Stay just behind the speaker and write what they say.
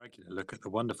regular look at the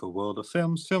wonderful world of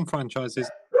films, film franchises.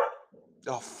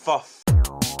 Oh, fuff.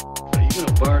 Are you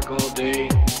gonna bark all day,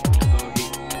 doggy?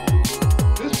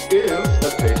 This is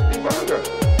a tasty burger.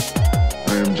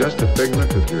 I am just a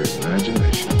figment of your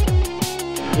imagination.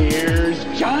 Here's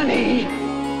Johnny!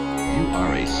 You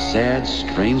are a sad,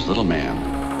 strange little man.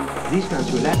 These guys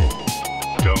were laughing.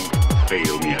 Don't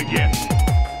fail me again.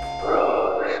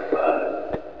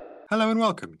 Hello and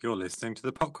welcome. You're listening to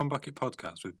the Popcorn Bucket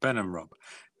Podcast with Ben and Rob.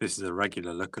 This is a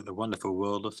regular look at the wonderful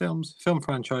world of films, film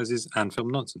franchises, and film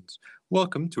nonsense.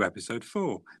 Welcome to episode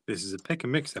 4. This is a pick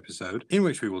and mix episode in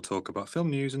which we will talk about film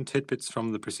news and tidbits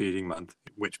from the preceding month,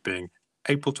 which being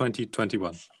April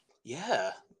 2021.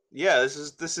 Yeah.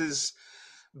 This is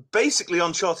basically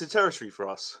uncharted territory for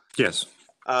us. Yes.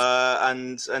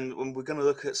 And we're going to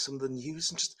look at some of the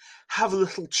news and just have a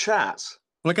little chat.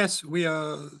 Well, I guess we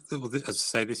are, as I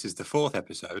say, this is the 4th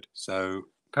episode. So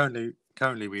currently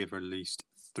we have released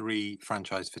 3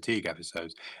 franchise fatigue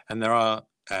episodes. And there are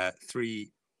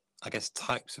 3, I guess,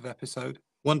 types of episode.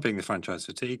 One being the franchise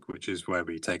fatigue, which is where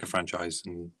we take a franchise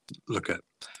and look at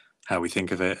how we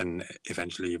think of it and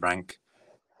eventually rank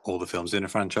all the films in a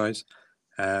franchise.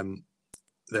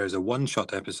 There's a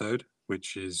one-shot episode,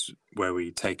 which is where we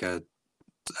take a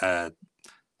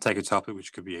topic,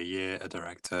 which could be a year, a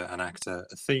director, an actor,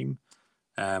 a theme,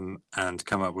 and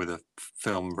come up with a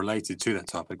film related to that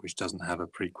topic, which doesn't have a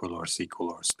prequel or a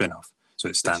sequel or a spin-off. So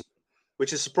it stands,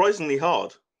 which is surprisingly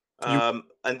hard. And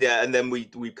then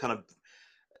we kind of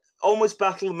almost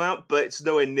battle them out, but it's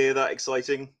nowhere near that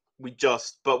exciting. We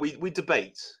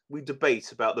debate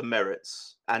about the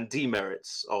merits and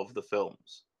demerits of the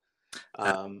films,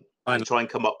 and try and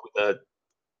come up with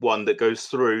one that goes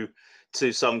through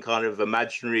to some kind of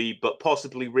imaginary but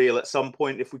possibly real at some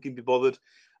point, if we can be bothered,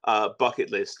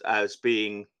 bucket list as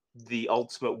being the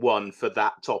ultimate one for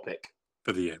that topic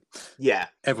for the year. Yeah,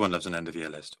 everyone loves an end of year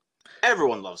list.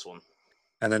 Everyone loves one.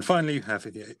 And then finally you have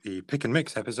the pick and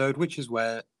mix episode, which is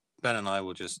where Ben and I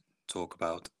will just talk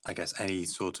about, I guess, any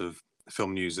sort of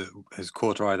film news that has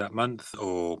caught our eye that month,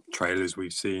 or trailers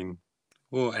we've seen,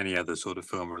 or any other sort of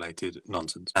film related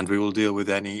nonsense. And we will deal with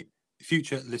any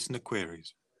future listener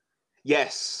queries.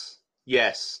 Yes.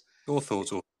 Your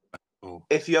thoughts, or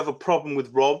if you have a problem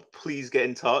with Rob, please get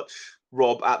in touch.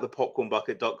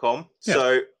 rob@thepopcornbucket.com.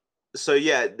 Yeah. So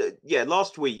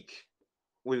last week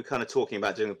we were kind of talking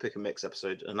about doing a pick and mix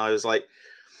episode, and I was like,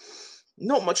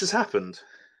 not much has happened.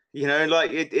 You know, like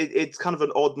it's kind of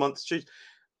an odd month to choose.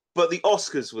 But the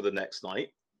Oscars were the next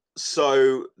night.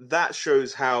 So that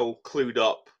shows how clued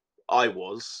up I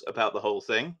was about the whole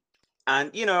thing.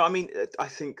 And, you know, I mean, I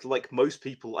think like most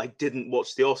people, I didn't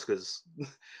watch the Oscars.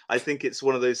 I think it's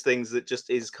one of those things that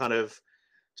just is kind of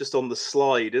just on the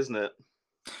slide, isn't it?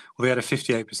 Well, they had a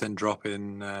 58% drop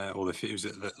in, or the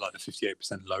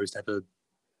 58% lowest ever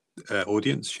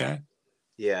audience share.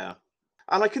 Yeah.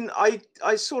 And I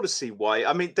sort of see why.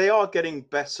 I mean, they are getting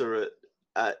better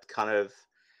at kind of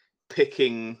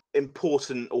picking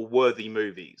important or worthy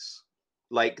movies.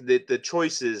 Like the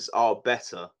choices are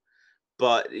better.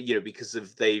 But, you know, because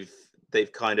of they've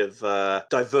kind of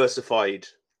diversified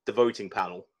the voting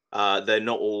panel. They're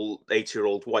not all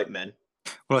 80-year-old white men.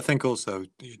 Well, I think also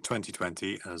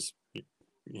 2020, as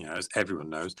you know, as everyone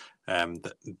knows,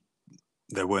 that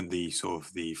there weren't the sort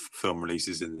of the film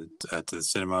releases to the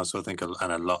cinema. So I think a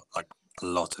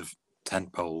lot of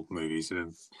tentpole movies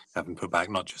have been put back,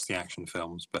 not just the action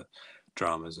films, but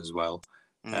dramas as well.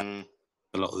 A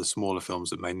lot of the smaller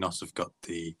films that may not have got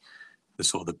the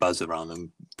sort of the buzz around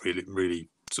them really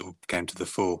sort of came to the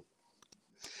fore.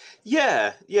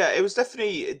 Yeah, it was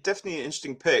definitely an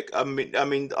interesting pick. I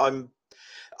mean, I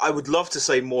would love to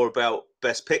say more about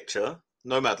Best Picture,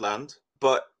 Nomadland,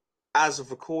 but as of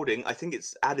recording, I think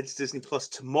it's added to Disney Plus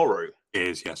tomorrow. It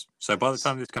is, yes. So by the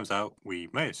time this comes out, we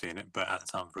may have seen it, but at the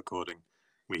time of recording,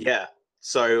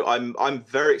 So I'm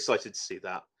very excited to see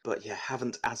that, but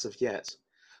haven't as of yet.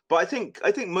 But I think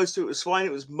most of it was fine.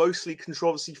 It was mostly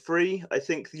controversy free. I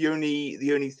think the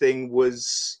only thing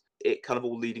was it kind of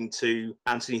all leading to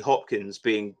Anthony Hopkins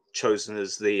being chosen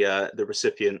as the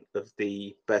recipient of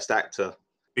the Best Actor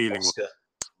Oscar.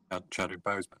 Chadwick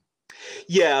Boseman.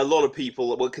 Yeah, a lot of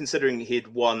people were considering he'd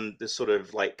won the sort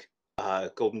of like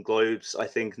Golden Globes, I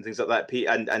think, and things like that.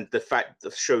 And the fact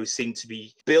the show seemed to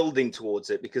be building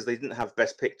towards it because they didn't have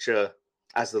Best Picture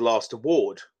as the last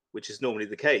award, which is normally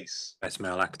the case. Best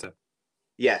Male Actor.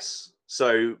 Yes.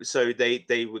 So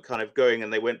they were kind of going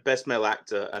and they went Best Male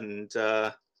Actor and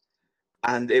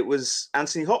it was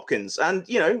Anthony Hopkins. And,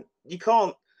 you know, you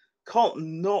can't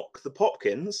knock the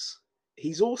Popkins.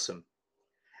 He's awesome.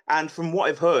 And from what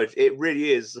I've heard, it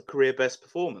really is a career best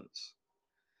performance.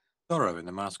 Zorro in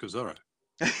The Mask of Zorro.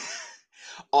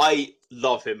 I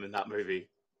love him in that movie.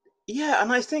 Yeah,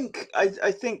 and I think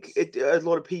a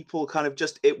lot of people kind of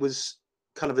just it was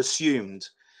kind of assumed.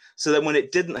 So then when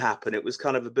it didn't happen, it was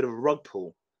kind of a bit of a rug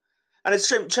pull. And it's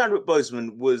Chadwick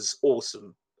Boseman was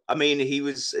awesome. I mean, he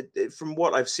was from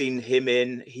what I've seen him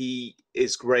in, he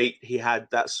is great. He had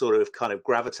that sort of kind of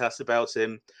gravitas about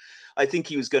him. I think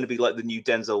he was going to be like the new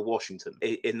Denzel Washington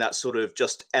in that sort of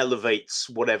just elevates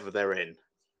whatever they're in.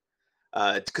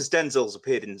 Because Denzel's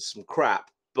appeared in some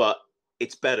crap, but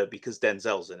it's better because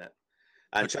Denzel's in it.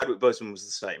 And Chadwick Boseman was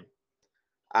the same.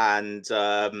 And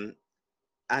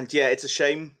yeah, it's a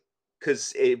shame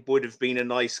because it would have been a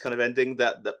nice kind of ending,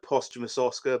 that posthumous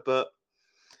Oscar, but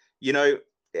you know,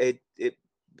 it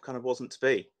kind of wasn't to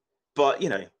be. But you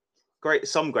know,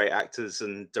 some great actors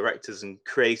and directors and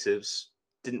creatives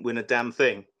didn't win a damn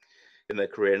thing in their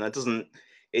career, and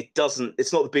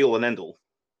it's not the be all and end all.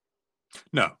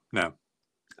 No.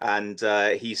 And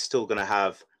he's still going to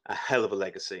have a hell of a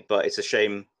legacy, but it's a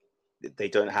shame that they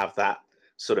don't have that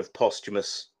sort of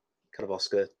posthumous kind of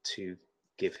Oscar to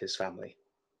give his family.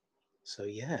 So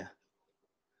yeah,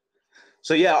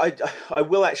 I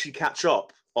will actually catch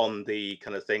up on the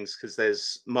kind of things, because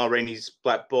there's Ma Rainey's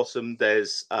Black Bottom,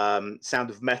 there's Sound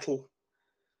of Metal.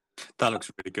 That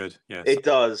looks really good. Yes, It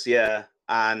does, yeah,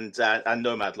 and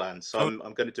Nomadland. So I'm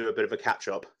going to do a bit of a catch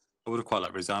up. I would have quite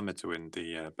liked Riz Ahmed to win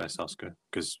the best Oscar,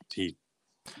 because he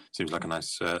seems like a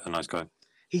nice guy.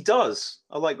 He does.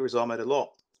 I like Riz Ahmed a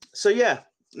lot. So yeah,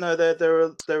 no, there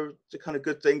are kind of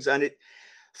good things, and it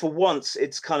for once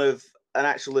it's kind of an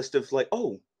actual list of like,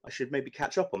 oh, I should maybe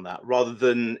catch up on that, rather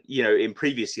than, you know, in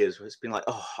previous years where it's been like,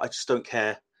 oh, I just don't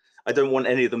care. I don't want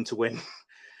any of them to win,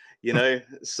 you know?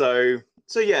 so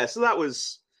yeah, so that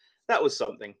was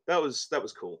something. That was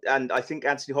cool. And I think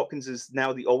Anthony Hopkins is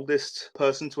now the oldest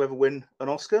person to ever win an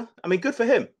Oscar. I mean, good for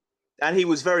him. And he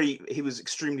was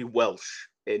extremely Welsh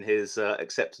in his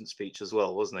acceptance speech as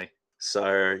well, wasn't he?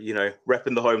 So, you know,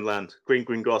 repping the homeland, green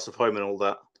grass of home and all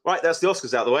that. Right, that's the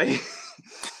Oscars out of the way.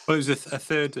 Well, it was a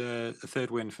third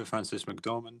win for Frances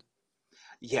McDormand.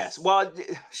 Yes, well,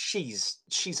 she's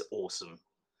awesome.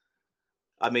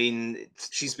 I mean,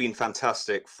 she's been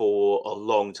fantastic for a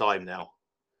long time now,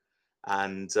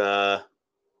 and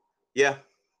yeah,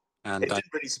 And it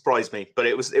didn't really surprise me, but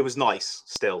it was nice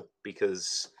still,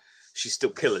 because she's still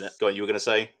killing it. Go on, you were going to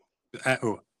say?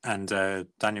 Daniel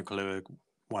Kaluuya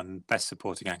won Best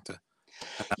Supporting Actor.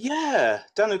 Yeah,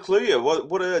 Daniel Kaluuya.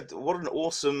 What an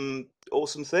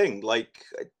awesome thing! Like,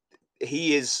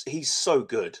 he's so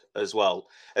good as well.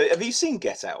 Have you seen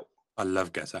Get Out? I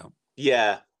love Get Out.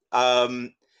 Yeah,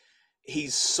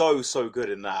 he's so good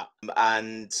in that,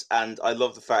 and I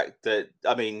love the fact that,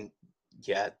 I mean,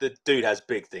 yeah, the dude has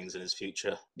big things in his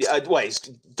future. Yeah, well, he's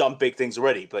done big things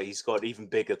already, but he's got even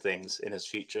bigger things in his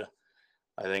future.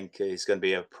 I think he's going to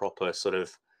be a proper sort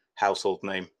of household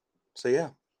name. So yeah.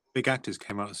 Big actors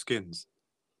came out of Skins.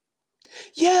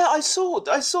 Yeah, I saw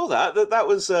that. That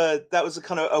was a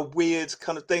kind of a weird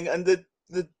kind of thing. And the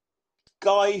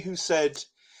guy who said,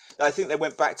 I think they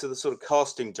went back to the sort of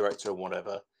casting director or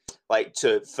whatever, like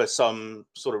for some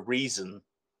sort of reason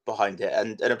behind it.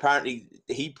 And apparently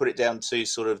he put it down to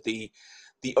sort of the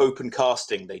open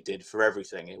casting they did for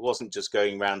everything. It wasn't just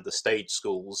going around the stage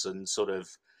schools and sort of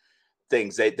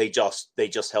things. They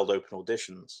just held open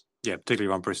auditions. Yeah, particularly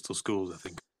around Bristol schools, I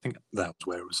think. I think that was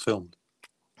where it was filmed.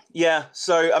 Yeah,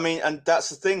 so I mean, and that's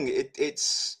the thing.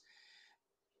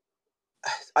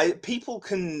 People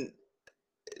can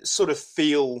sort of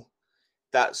feel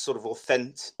that sort of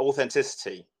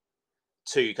authenticity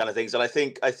to kind of things, and I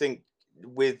think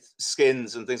with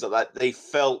Skins and things like that, they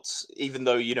felt, even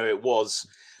though, you know, it was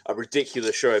a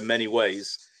ridiculous show in many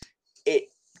ways, it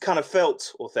kind of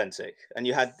felt authentic, and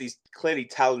you had these clearly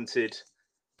talented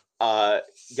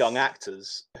young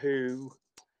actors who,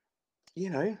 you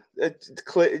know,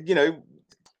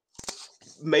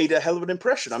 made a hell of an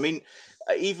impression. I mean,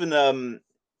 even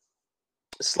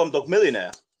Slumdog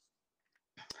Millionaire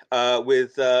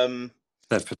with Dev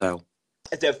Patel.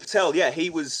 Dev Patel, yeah, he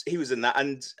was in that,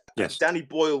 and Yes. Danny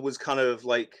Boyle was kind of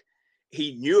like,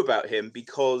 he knew about him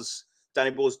because Danny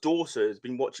Boyle's daughter has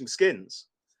been watching Skins.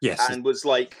 Yes. And was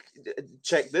like,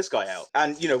 check this guy out,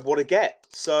 and you know what a get.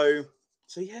 So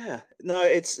yeah, no,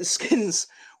 it's Skins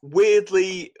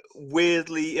weirdly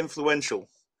influential.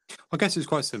 I guess it's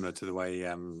quite similar to the way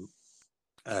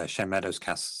Shane Meadows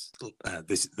casts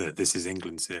This Is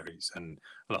England series and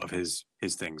a lot of his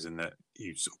things, and that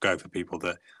you sort of go for people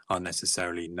that aren't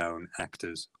necessarily known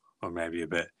actors, or maybe a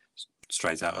bit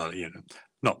straight out, you know,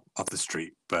 not off the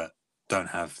street, but don't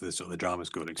have the sort of the drama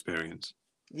school experience.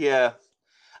 Yeah,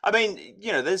 I mean,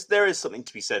 there is something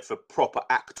to be said for proper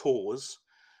actors,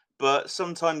 but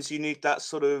sometimes you need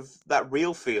that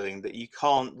real feeling that you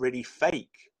can't really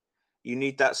fake. You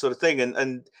need that sort of thing,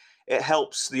 and it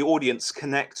helps the audience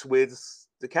connect with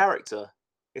the character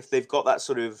if they've got that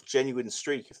sort of genuine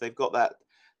streak, if they've got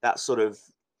that sort of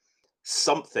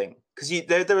something. Because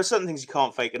there are certain things you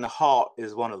can't fake, and the heart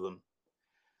is one of them.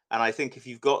 And I think if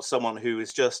you've got someone who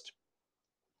is just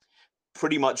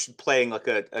pretty much playing like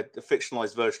a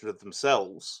fictionalized version of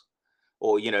themselves,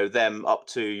 or them up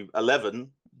to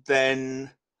 11,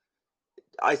 then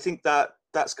I think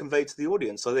that's conveyed to the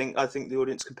audience. I think the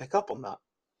audience can pick up on that.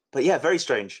 But yeah, very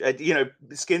strange.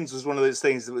 Skins was one of those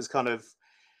things that was kind of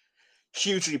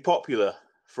hugely popular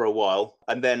for a while,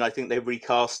 and then I think they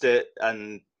recast it,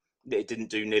 and it didn't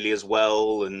do nearly as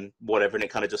well, and whatever, and it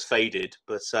kind of just faded.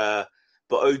 But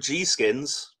OG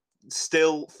Skins,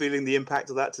 still feeling the impact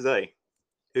of that today.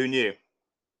 Who knew?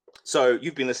 So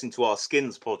you've been listening to our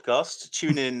Skins podcast.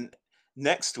 Tune in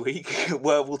next week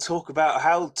where we'll talk about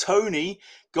how Tony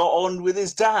got on with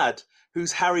his dad,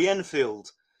 who's Harry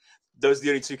Enfield. Those are the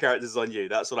only two characters I knew.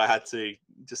 That's what I had to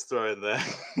just throw in there.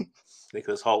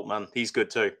 Nicholas Hoult, man, he's good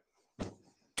too.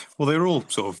 Well, they were all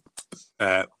sort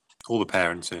of all the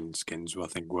parents in Skins, I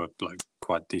think, were like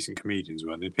quite decent comedians,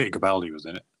 weren't they? Peter Capaldi was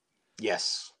in it.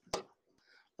 Yes,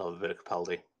 love a bit of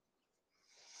Capaldi.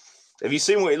 Have you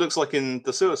seen what he looks like in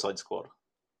The Suicide Squad?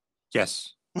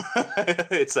 Yes,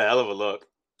 it's a hell of a look.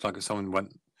 it's like someone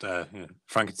went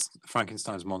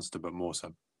Frankenstein's monster, but more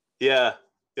so. Yeah,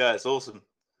 it's awesome.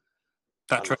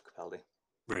 That I love Capaldi.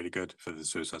 really good for the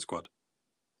Suicide Squad.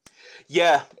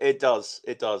 Yeah, it does.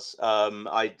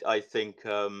 I think,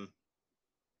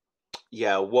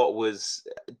 what was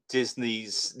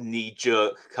Disney's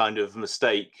knee-jerk kind of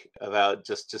mistake about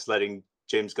just letting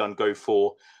James Gunn go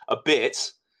for a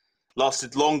bit,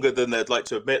 lasted longer than they'd like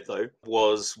to admit, though,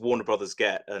 was Warner Brothers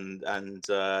Get.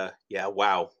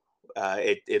 Wow.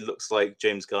 It looks like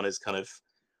James Gunn is kind of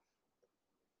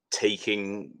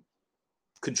taking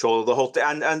control of the whole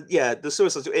thing, and the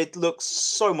Suicide Squad, it looks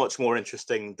so much more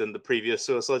interesting than the previous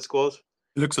Suicide Squad.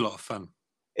 It looks a lot of fun.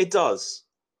 It does.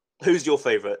 Who's your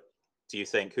favorite, do you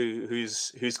think?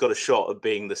 Who's got a shot of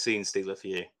being the scene stealer for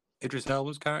you? Idris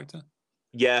Elba's character?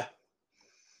 Yeah,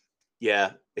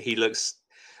 he looks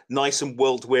nice and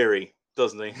world weary,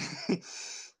 doesn't he?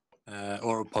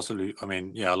 Or possibly, I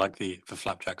mean, I like the for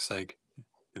Flapjack's sake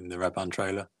in the Red Band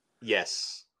trailer.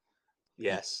 Yes.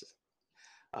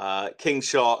 King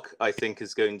Shark, I think,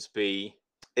 is going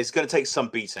to take some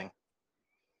beating.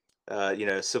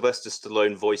 Sylvester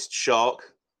Stallone voiced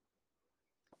Shark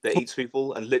that eats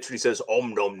people and literally says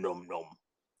 "om nom nom nom."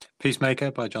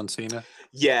 Peacemaker by John Cena.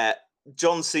 Yeah,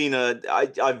 John Cena.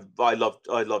 I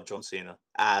love John Cena,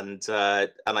 and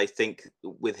I think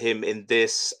with him in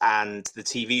this and the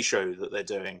TV show that they're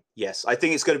doing, yes, I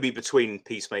think it's going to be between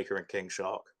Peacemaker and King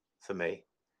Shark for me.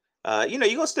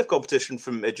 You got stiff competition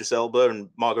from Idris Elba and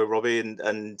Margot Robbie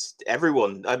and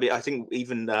everyone. I mean, I think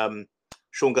even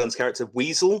Sean Gunn's character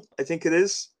Weasel, I think it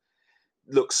is,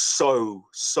 looks so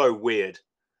weird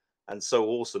and so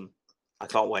awesome. I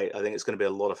can't wait. I think it's going to be a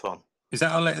lot of fun. Is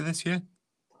that out later this year?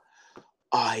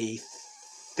 I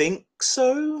think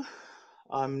so.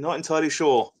 I'm not entirely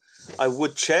sure. I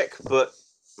would check, but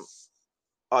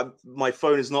my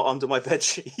phone is not under my bed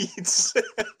sheets.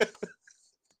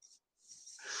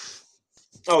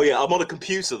 Oh yeah, I'm on a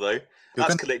computer though.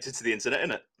 That's connected to the internet, isn't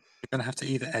it? You're going to have to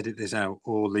either edit this out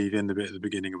or leave in the bit at the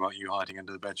beginning about you hiding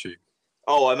under the bedsheet.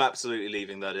 Oh, I'm absolutely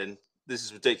leaving that in. This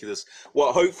is ridiculous.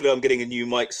 Well, hopefully I'm getting a new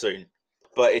mic soon.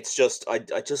 But it's just, I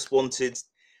just wanted...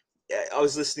 I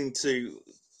was listening to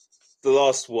the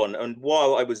last one, and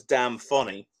while I was damn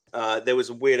funny, there was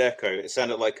a weird echo. It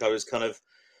sounded like I was kind of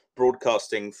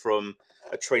broadcasting from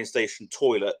a train station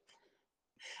toilet.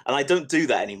 And I don't do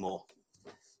that anymore.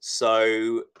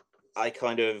 So I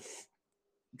kind of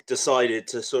decided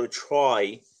to sort of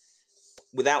try,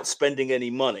 without spending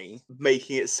any money,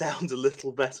 making it sound a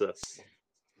little better.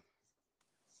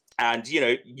 And,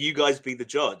 you guys be the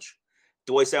judge.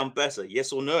 Do I sound better?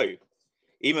 Yes or no?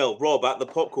 Email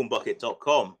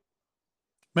rob@thepopcornbucket.com.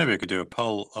 Maybe I could do a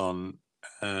poll on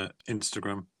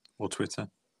Instagram or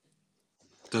Twitter.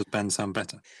 Does Ben sound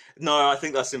better? No, I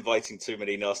think that's inviting too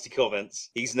many nasty comments.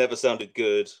 He's never sounded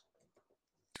good.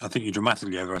 I think you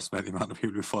dramatically overestimate the amount of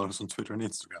people who follow us on Twitter and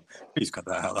Instagram. Please cut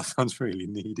that out. That sounds really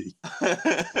needy.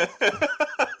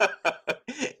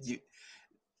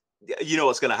 You know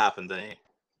what's going to happen, don't you?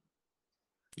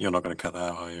 You're not going to cut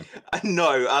that out, are you?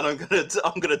 No, and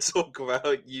I'm gonna talk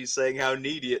about you saying how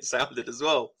needy it sounded as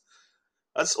well.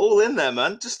 That's all in there,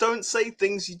 man. Just don't say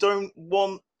things you don't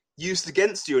want used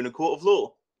against you in a court of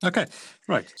law. Okay,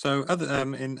 right. So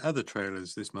in other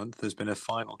trailers this month, there's been a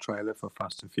final trailer for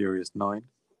Fast and Furious 9.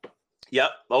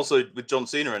 Yep. Also with John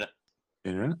Cena in it.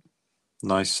 Yeah.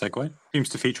 Nice segue. Seems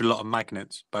to feature a lot of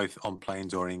magnets, both on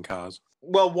planes or in cars.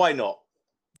 Well, why not?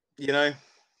 You know,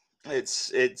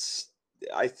 it's.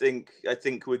 I think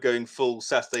we're going full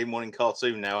Saturday morning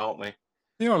cartoon now, aren't we?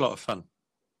 They are a lot of fun.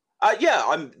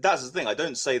 Yeah, that's the thing. I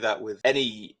don't say that with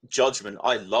any judgment.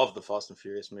 I love the Fast and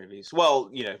Furious movies.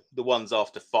 Well, the ones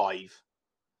after 5,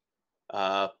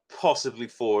 possibly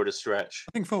 4 at a stretch.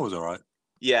 I think 4 was all right.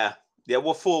 Yeah.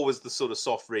 Well, 4 was the sort of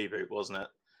soft reboot, wasn't it?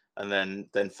 And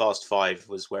then Fast 5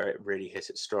 was where it really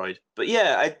hit its stride. But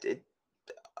yeah,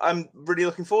 I'm really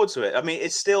looking forward to it. I mean,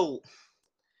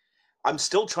 I'm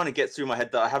still trying to get through my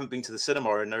head that I haven't been to the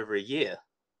cinema in over a year.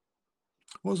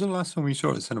 What was the last time we saw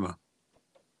it at the cinema?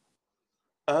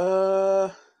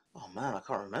 Oh man, I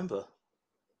can't remember.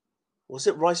 Was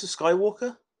it Rise of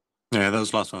Skywalker? Yeah, that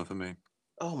was the last one for me.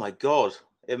 Oh my god,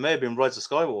 it may have been Rise of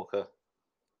Skywalker.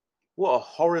 What a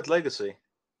horrid legacy!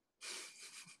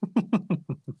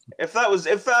 If that was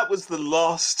the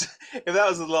last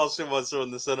film I saw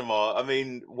in the cinema, I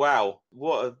mean, wow,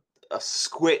 what a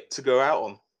squit to go out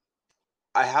on.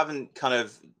 I haven't kind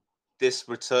of this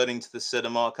returning to the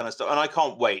cinema kind of stuff, and I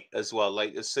can't wait as well.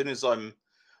 Like as soon as I'm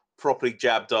properly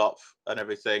jabbed up and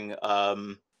everything,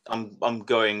 I'm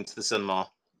going to the cinema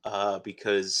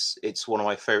because it's one of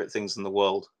my favorite things in the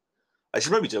world. I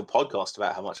should maybe do a podcast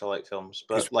about how much I like films,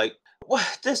 but like,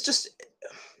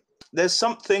 there's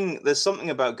something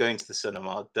about going to the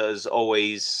cinema that has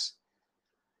always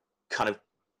kind of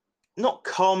not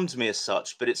calmed me as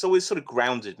such, but it's always sort of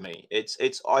grounded me.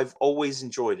 I've always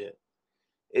enjoyed it.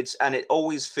 And it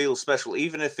always feels special,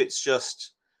 even if it's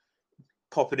just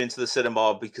popping into the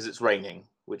cinema because it's raining,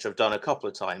 which I've done a couple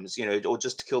of times, or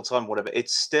just to kill time, whatever.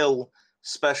 It's still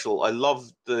special. I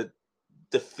love the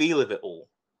feel of it all.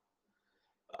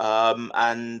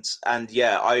 And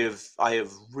yeah, I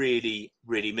have really,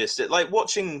 really missed it. Like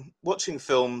watching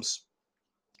films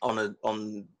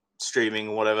on streaming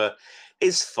or whatever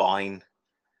is fine.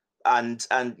 And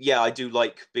yeah, I do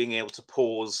like being able to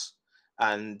pause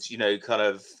and, kind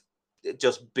of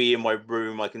just be in my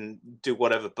room. I can do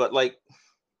whatever, but like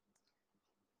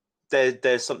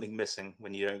there's something missing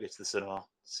when you don't get to the cinema.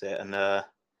 Sit and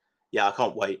yeah, I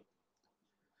can't wait.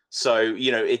 So,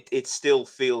 it still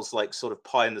feels like sort of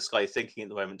pie in the sky thinking at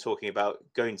the moment, talking about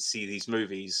going to see these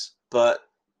movies. But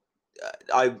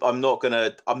I'm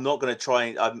gonna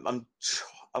try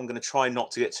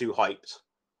not to get too hyped,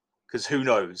 because who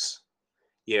knows?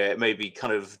 Yeah, it may be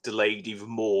kind of delayed even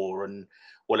more and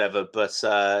whatever. But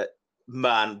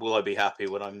man, will I be happy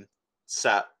when I'm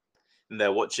sat in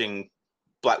there watching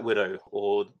Black Widow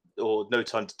or No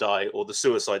Time to Die or The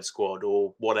Suicide Squad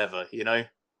or whatever,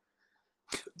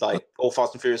 like or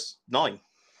Fast and Furious 9.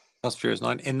 Fast and Furious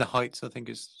 9 In the Heights, I think,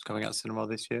 is coming out cinema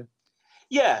this year.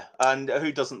 Yeah, and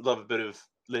who doesn't love a bit of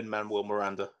Lin-Manuel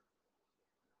Miranda?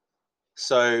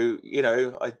 So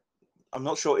I'm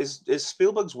not sure. Is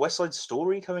Spielberg's West Side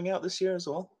Story coming out this year as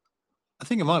well? I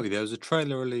think it might be. There was a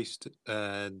trailer released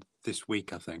this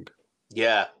week, I think.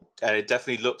 Yeah, and it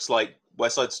definitely looks like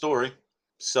West Side Story.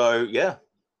 So yeah,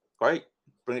 great.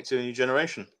 Bring it to a new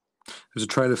generation. There's a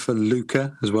trailer for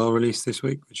Luca as well released this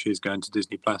week, which is going to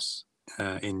Disney Plus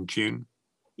in June.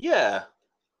 Yeah,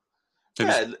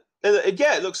 So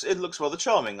it looks rather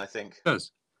charming, I think. It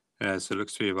does. So it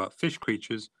looks to be about fish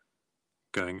creatures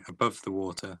going above the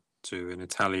water to an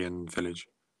Italian village.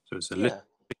 So it's a little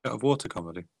bit of water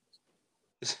comedy.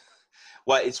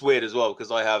 Well, it's weird as well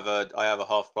because I have a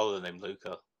half brother named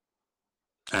Luca,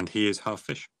 and he is half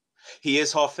fish. He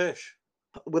is half fish.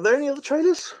 Were there any other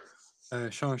trailers?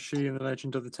 Shang-Chi and the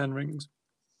Legend of the Ten Rings.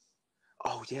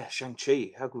 Oh yeah,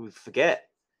 Shang-Chi. How could we forget?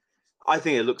 I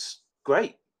think it looks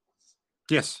great.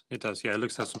 Yes, it does. Yeah, it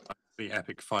looks like some really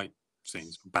epic fight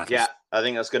scenes, battles. Yeah, I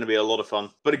think that's going to be a lot of fun.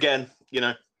 But again,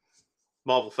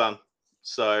 Marvel fan,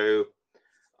 so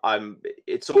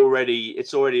it's already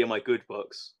in my good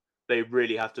books. They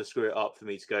really have to screw it up for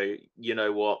me to go, you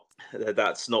know what,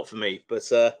 that's not for me.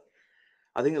 But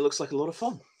I think it looks like a lot of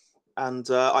fun, and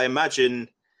I imagine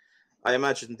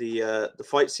the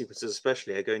fight sequences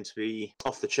especially are going to be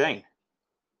off the chain.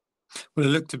 Well, it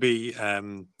looked to be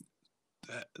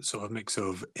sort of mix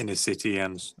of inner city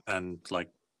and like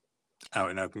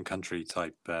out in open country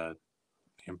type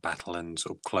battle and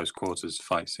sort of close quarters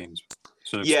fight scenes.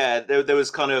 Yeah, there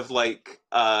was kind of like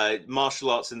martial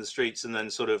arts in the streets, and then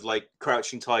sort of like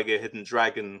Crouching Tiger, Hidden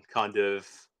Dragon kind of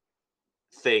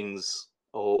things,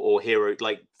 or hero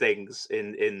like things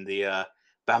in the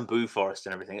bamboo forest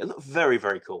and everything. It looked very,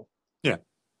 very cool. Yeah.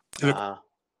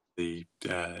 the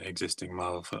existing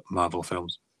Marvel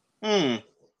films. Yeah,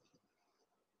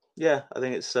 I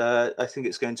think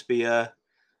it's going to be a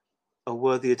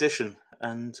worthy addition,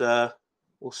 and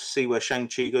we'll see where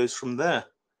Shang-Chi goes from there.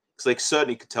 Because they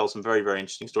certainly could tell some very, very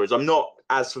interesting stories. I'm not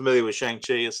as familiar with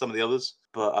Shang-Chi as some of the others,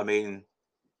 but I mean,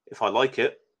 if I like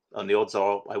it, and the odds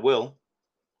are I will,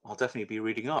 I'll definitely be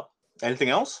reading up. Anything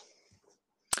else?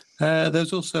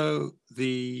 There's also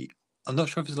I'm not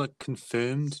sure if it's like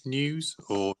confirmed news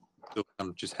or still kind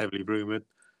of just heavily rumored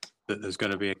that there's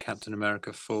going to be a Captain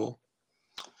America 4.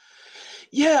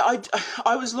 Yeah,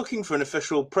 I was looking for an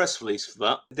official press release for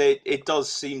that. It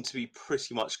does seem to be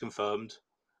pretty much confirmed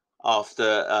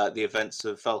after the events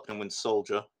of Falcon and Winter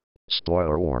Soldier.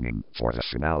 Spoiler warning for the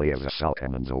finale of The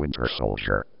Falcon and the Winter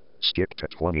Soldier. Skip to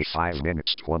 25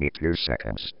 minutes 22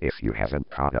 seconds if you haven't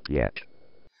caught up yet.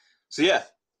 So yeah,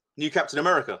 new Captain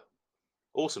America.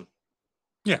 Awesome.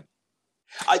 Yeah.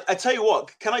 I tell you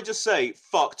what, can I just say,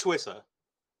 fuck Twitter?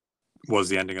 Was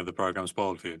the ending of the program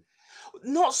spoiled for you?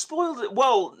 Not spoiled.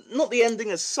 Well, not the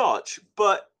ending as such,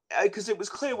 but because it was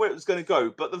clear where it was going to go.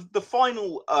 But the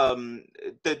final,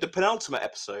 the penultimate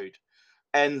episode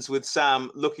ends with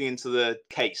Sam looking into the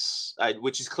case,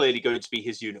 which is clearly going to be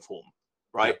his uniform,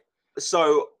 right? Yeah.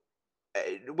 So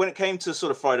when it came to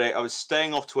sort of Friday, I was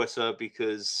staying off Twitter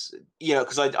because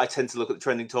I tend to look at the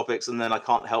trending topics and then I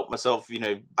can't help myself.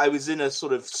 I was in a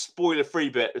sort of spoiler-free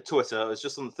bit of Twitter. I was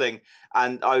just on the thing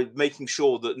and I was making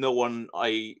sure that no one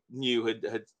I knew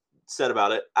had said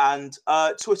about it. And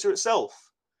Twitter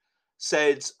itself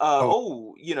said,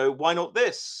 why not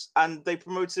this? And they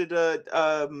promoted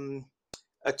a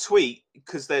tweet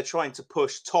because they're trying to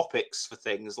push topics for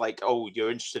things like, oh,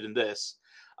 you're interested in this.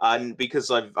 And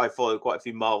because I follow quite a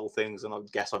few Marvel things, and I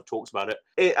guess I've talked about it,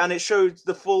 and it showed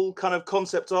the full kind of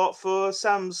concept art for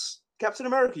Sam's Captain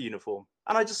America uniform.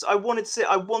 And I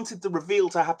wanted the reveal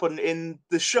to happen in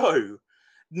the show,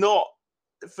 not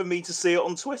for me to see it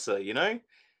on Twitter,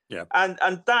 Yeah.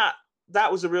 And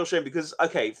that was a real shame because,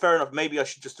 okay, fair enough, maybe I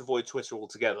should just avoid Twitter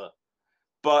altogether.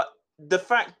 But the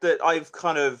fact that I've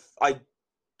kind of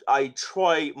I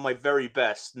try my very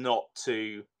best not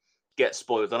to get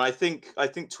spoiled, and I think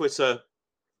Twitter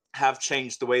have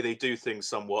changed the way they do things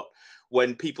somewhat.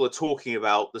 When people are talking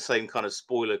about the same kind of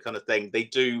spoiler kind of thing, they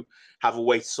do have a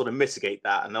way to sort of mitigate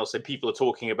that, and they'll say people are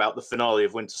talking about the finale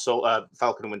of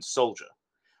Falcon and Winter Soldier,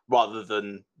 rather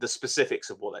than the specifics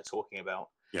of what they're talking about.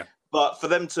 Yeah. But for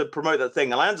them to promote that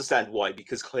thing, and I understand why,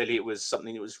 because clearly it was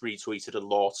something that was retweeted a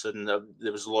lot, and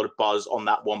there was a lot of buzz on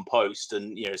that one post,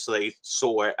 and so they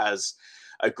saw it as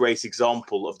a great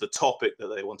example of the topic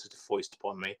that they wanted to foist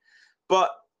upon me.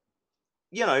 But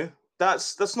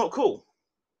that's not cool.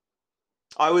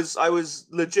 I was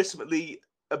legitimately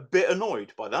a bit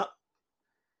annoyed by that.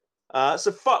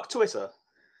 So fuck Twitter.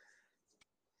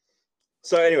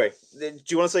 So anyway, do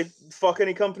you want to say fuck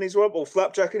any companies, Rob, or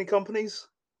flapjack any companies?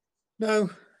 No.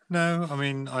 I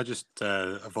mean, I just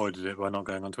avoided it by not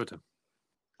going on Twitter.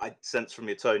 I sense from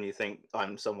your tone you think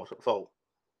I'm somewhat at fault.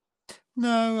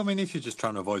 No, I mean, if you're just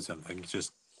trying to avoid something,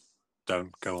 just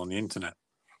don't go on the internet.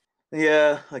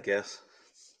 Yeah, I guess.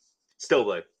 Still,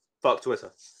 though, fuck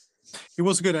Twitter. It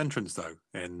was a good entrance, though,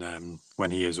 in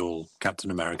when he is all Captain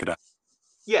America.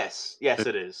 Yes,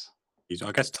 it is. He's,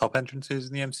 I guess, top entrances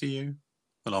in the MCU,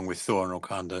 along with Thor and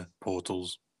Wakanda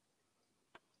portals.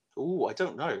 Oh, I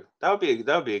don't know. That would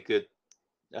be a good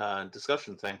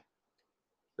discussion thing.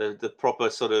 The proper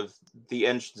sort of the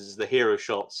entrances, the hero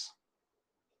shots.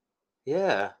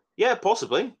 Yeah,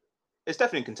 possibly. It's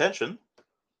definitely in contention.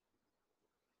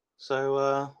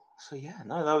 So yeah,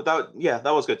 no, that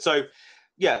was good. So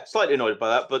yeah, slightly annoyed by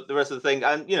that, but the rest of the thing,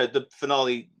 and the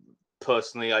finale,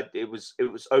 personally, it was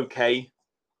okay.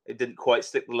 It didn't quite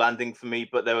stick the landing for me,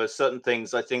 but there were certain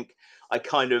things I think I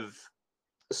kind of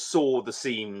saw the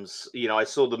seams. I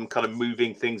saw them kind of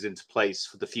moving things into place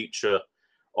for the future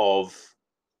of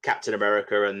Captain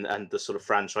America and the sort of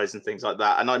franchise and things like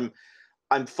that. And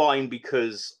I'm fine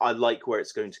because I like where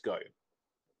it's going to go,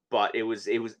 but it was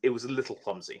a little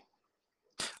clumsy.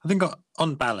 I think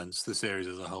on balance, the series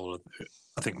as a whole,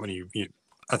 I think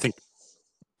I think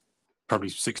probably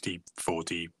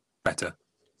 60-40 better.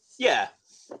 Yeah,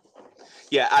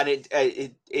 and it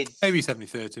maybe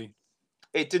 70-30.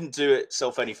 It didn't do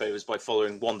itself any favors by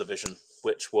following WandaVision,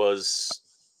 which was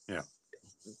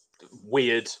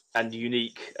weird and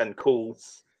unique and cool.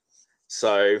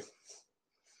 So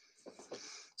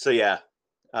yeah,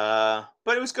 but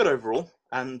it was good overall.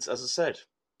 And as I said,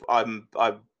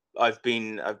 I've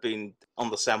been on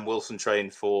the Sam Wilson train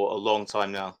for a long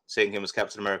time now, seeing him as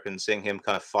Captain America and seeing him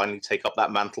kind of finally take up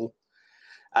that mantle.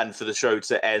 and for the show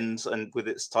to end and with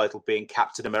its title being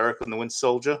Captain America and the Winter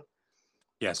Soldier.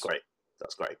 Yes, Great.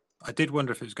 That's great. I did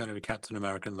wonder if it was going to be Captain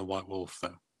America and the White Wolf,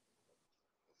 though.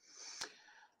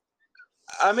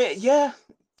 I mean, yeah,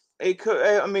 it could.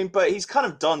 I mean, but he's kind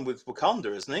of done with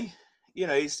Wakanda, isn't he? You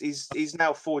know, he's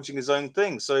now forging his own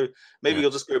thing. So maybe Yeah.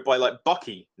 he'll just go by like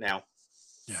Bucky now.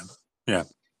 Yeah.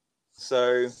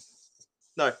 So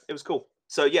no, it was cool.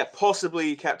 So yeah,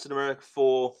 possibly Captain America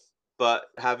 4,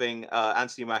 but having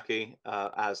Anthony Mackie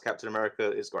as Captain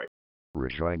America is great.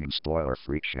 Rejoining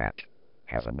spoiler-free chat.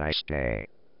 Have a nice day.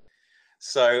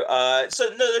 So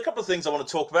no, a couple of things I want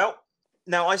to talk about.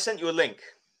 Now, I sent you a link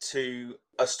to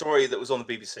a story that was on the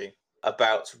BBC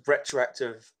about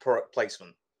retroactive product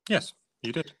placement. Yes,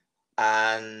 you did.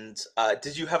 And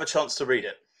did you have a chance to read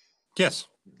it? Yes.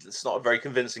 It's not a very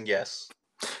convincing yes.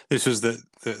 This was they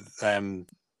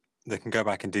can go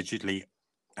back and digitally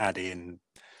add in,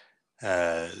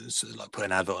 like put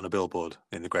an advert on a billboard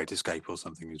in The Great Escape or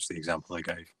something, is the example they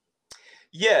gave.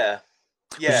 Yeah.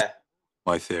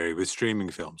 My theory with streaming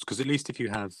films, because at least if you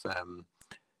have,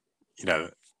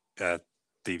 a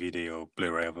DVD or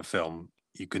Blu-ray of a film,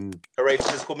 you can. Hooray for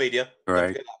physical media. Don't Right.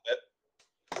 forget that bit.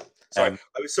 Sorry,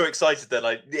 I was so excited that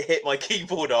I hit my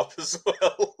keyboard up as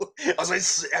well. I was like,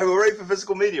 hooray for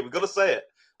physical media. We've got to say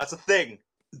it. That's a thing.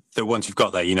 That once you've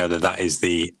got that, you know that is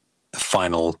the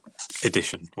final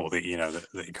edition, or that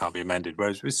that it can't be amended.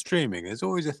 Whereas with streaming, there's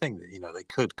always a thing that they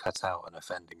could cut out an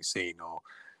offending scene or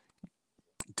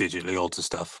digitally alter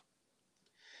stuff.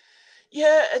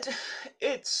 Yeah,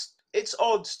 it's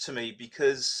odd to me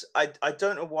because I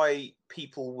don't know why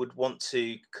people would want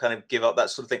to kind of give up that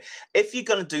sort of thing. If you're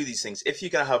going to do these things, if you're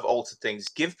going to have altered things,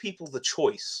 give people the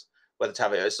choice whether to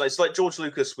have it. It's like George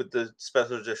Lucas with the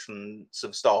special editions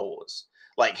of Star Wars,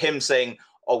 like him saying,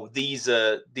 "Oh, these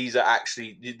are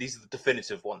the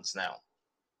definitive ones now."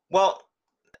 Well,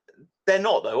 they're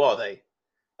not though, are they?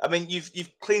 I mean, you've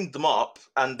cleaned them up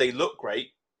and they look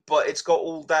great, but it's got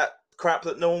all that crap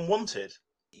that no one wanted.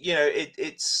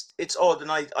 It's odd,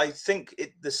 and I think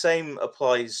the same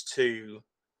applies to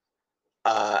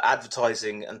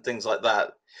advertising and things like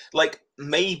that. Like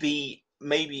maybe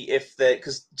if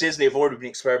because Disney have already been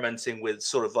experimenting with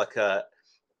sort of like a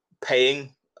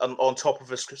paying on top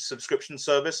of a subscription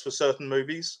service for certain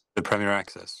movies. The Premier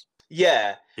Access.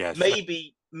 Yeah. Yeah.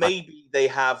 Maybe they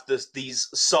have these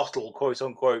subtle quote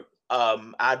unquote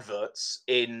adverts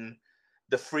in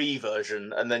the free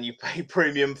version, and then you pay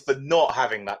premium for not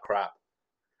having that crap.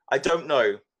 I don't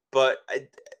know, but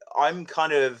I'm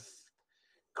kind of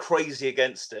crazy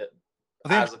against it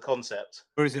as a concept.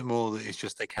 Or is it more that it's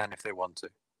just they can if they want to?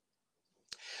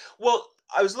 Well,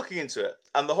 I was looking into it,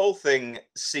 and the whole thing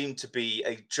seemed to be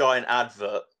a giant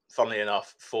advert, funnily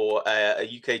enough, for a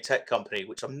UK tech company,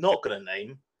 which I'm not going to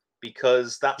name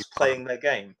because that's playing their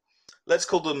game. Let's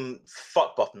call them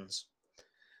Fuck Buttons.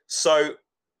 So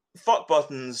Fuck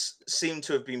Buttons seem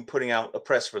to have been putting out a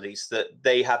press release that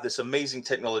they have this amazing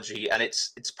technology, and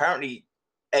it's apparently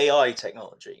AI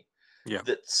technology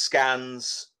that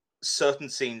scans certain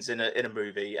scenes in a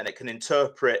movie, and it can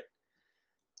interpret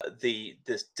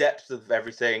this depth of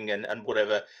everything and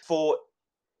whatever for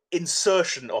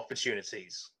insertion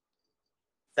opportunities.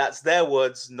 That's their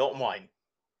words, not mine.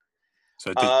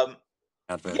 So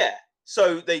advert. Yeah.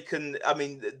 So they can. I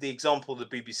mean, the example the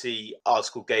BBC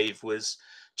article gave was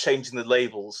changing the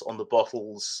labels on the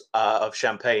bottles of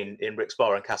champagne in Rick's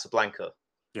Bar in Casablanca.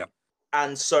 Yeah.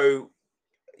 And so,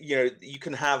 you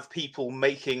can have people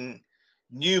making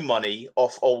new money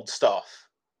off old stuff.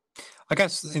 I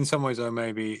guess in some ways, though,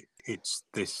 maybe it's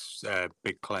this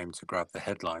big claim to grab the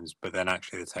headlines, but then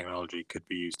actually the technology could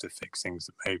be used to fix things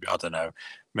that maybe, I don't know,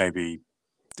 maybe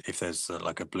if there's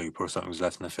like a blooper or something's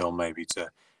left in the film, maybe to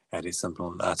edit something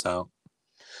like that out.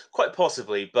 Quite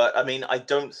possibly, but I mean, I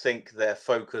don't think their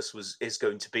focus is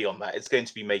going to be on that. It's going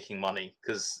to be making money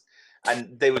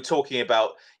and they were talking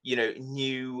about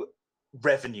new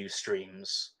revenue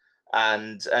streams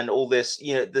and all this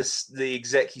the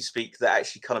executive speak that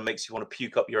actually kind of makes you want to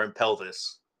puke up your own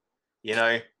pelvis.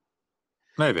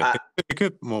 Maybe it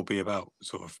could more be about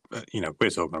sort of we're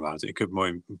talking about it. It could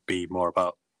be more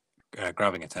about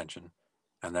grabbing attention,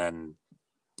 and then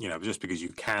just because you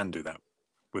can do that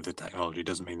with the technology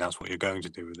doesn't mean that's what you're going to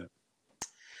do with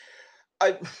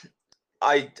it.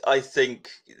 I think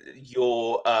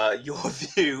your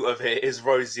view of it is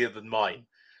rosier than mine.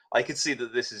 I can see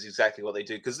that this is exactly what they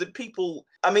do because the people.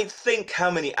 I mean, think how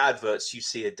many adverts you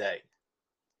see a day.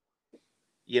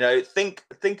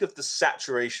 Think of the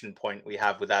saturation point we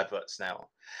have with adverts now,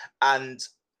 and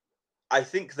I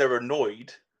think they're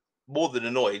annoyed, more than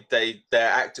annoyed. They're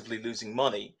actively losing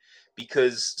money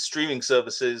because streaming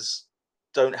services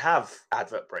don't have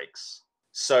advert breaks.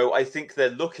 So I think they're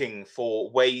looking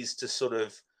for ways to sort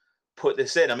of put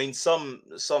this in. I mean, some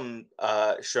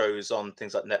shows on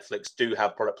things like Netflix do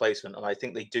have product placement, and I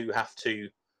think they do have to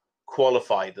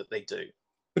qualify that they do.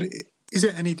 But is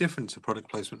it any different to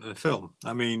product placement in a film?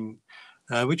 I mean,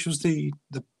 which was the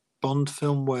Bond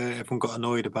film where everyone got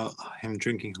annoyed about him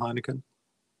drinking Heineken?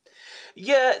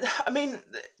 Yeah, I mean,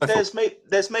 there's it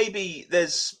was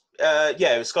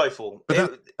Skyfall.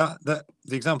 But that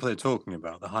the example they're talking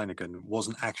about, the Heineken,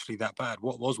 wasn't actually that bad.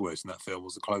 What was worse in that film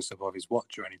was the close-up of his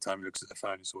watch, or any time he looks at the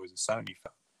phone, it's always a Sony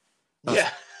phone.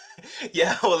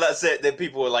 Yeah, well, that's it. Then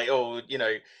people were like, oh,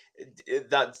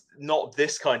 that's not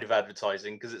this kind of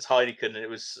advertising because it's Heineken, and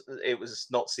it was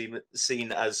not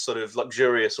seen as sort of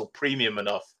luxurious or premium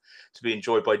enough to be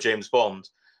enjoyed by James Bond.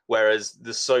 Whereas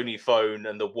the Sony phone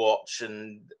and the watch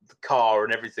and the car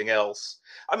and everything else,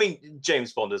 I mean,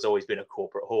 James Bond has always been a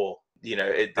corporate whore.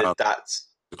 That's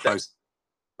the close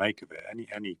make of it.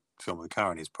 Any film with a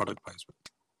car in his product placement,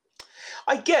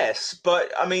 I guess.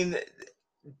 But I mean,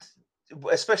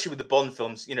 especially with the Bond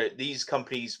films, these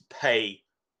companies pay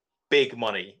big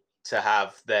money to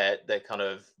have their kind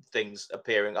of things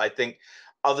appearing. I think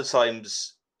other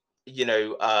times,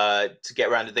 to get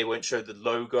around it, they won't show the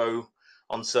logo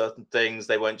on certain things.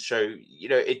 They won't show,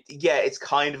 it's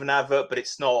kind of an advert, but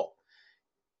it's not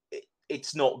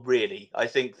really. I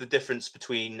think the difference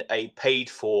between a paid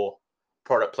for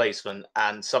product placement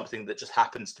and something that just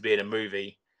happens to be in a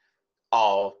movie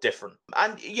are different.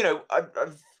 And,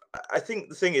 I think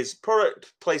the thing is,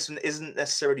 product placement isn't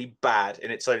necessarily bad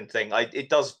in its own thing. It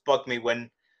does bug me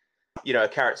when, a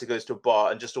character goes to a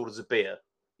bar and just orders a beer.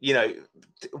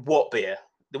 What beer?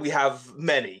 We have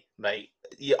many, mate.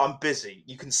 Yeah, I'm busy.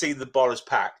 You can see the bar is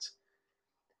packed.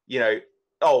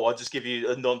 I'll just give you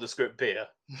a nondescript beer,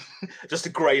 just a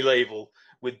grey label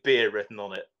with beer written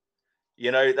on it.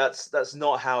 That's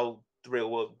not how the real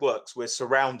world works. We're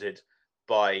surrounded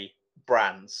by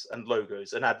brands and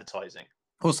logos and advertising.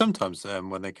 Well, sometimes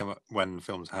when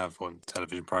films have or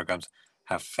television programs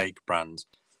have fake brands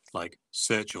like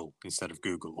Searchable instead of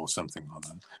Google or something like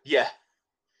that. Yeah,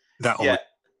 that always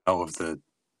out of the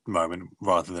moment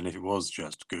rather than if it was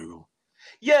just Google.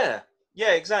 Yeah,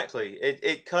 exactly.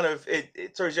 It kind of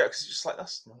it throws you out because it's just like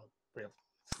that's not real.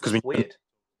 Because weird.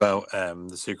 About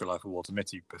The Secret Life of Walter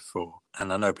Mitty before,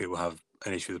 and I know people have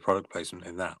an issue with product placement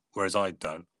in that, whereas I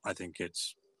don't. I think it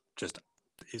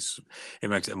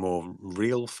makes it a more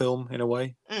real film in a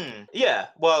way. Yeah,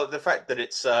 well, the fact that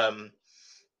it's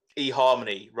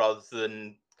eHarmony rather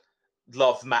than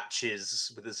Love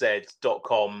Matches with a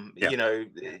Z.com,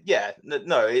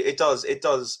 it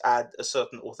does add a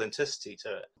certain authenticity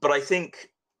to it. But I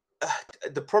think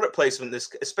the product placement,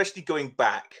 especially going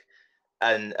back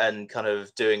and kind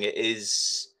of doing it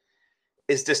is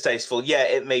distasteful. Yeah,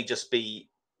 it may just be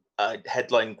a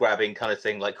headline grabbing kind of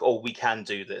thing, like, oh, we can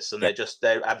do this, and they're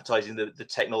advertising the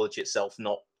technology itself,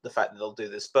 not the fact that they'll do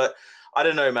this. But I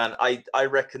don't know, man. I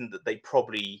reckon that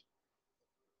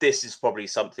this is probably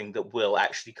something that will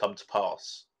actually come to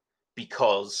pass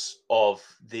because of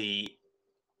the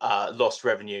lost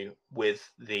revenue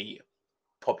with the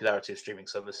popularity of streaming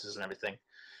services and everything.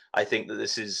 I think that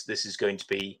this is going to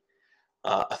be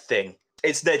a thing.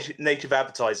 It's native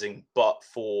advertising, but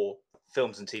for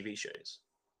films and TV shows.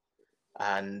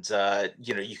 And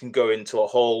you can go into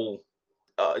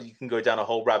you can go down a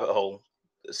whole rabbit hole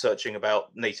searching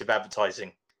about native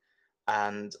advertising.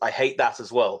 And I hate that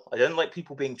as well. I don't like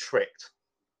people being tricked.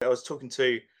 I was talking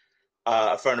to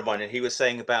a friend of mine, and he was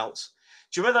saying about,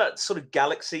 do you remember that sort of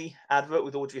Galaxy advert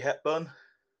with Audrey Hepburn?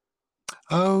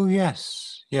 Oh,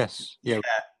 yes. Yeah.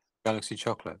 Galaxy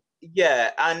chocolate.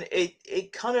 Yeah, and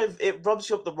it kind of rubs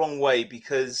you up the wrong way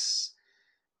because,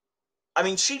 I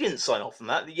mean, she didn't sign off on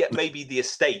that. Yet maybe the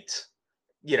estate,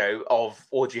 of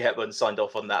Audrey Hepburn signed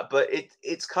off on that. But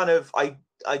it's kind of, I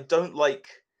don't like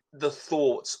the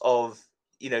thoughts of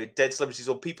dead celebrities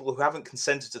or people who haven't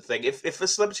consented to the thing. If a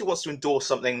celebrity wants to endorse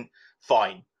something,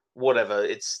 fine, whatever.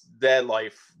 It's their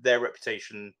life, their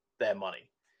reputation, their money.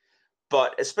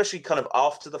 But especially kind of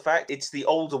after the fact, it's the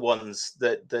older ones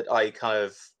that I kind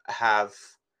of have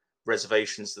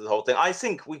reservations to the whole thing. I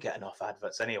think we get enough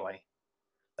adverts anyway.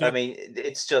 Yeah. I mean,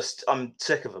 it's just I'm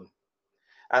sick of them,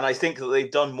 and I think that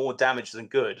they've done more damage than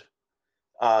good.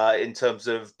 In terms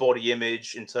of body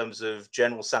image, in terms of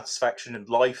general satisfaction in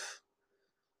life,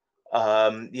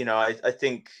 I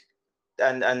think,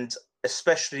 and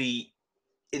especially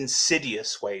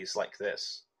insidious ways like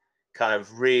this, kind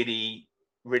of really,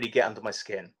 really get under my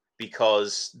skin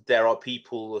because there are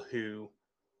people who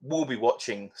will be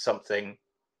watching something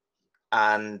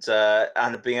and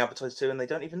are being advertised to, and they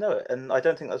don't even know it. And I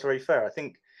don't think that's very fair.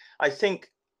 I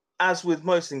think, as with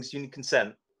most things, you need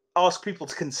consent. Ask people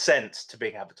to consent to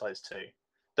being advertised to.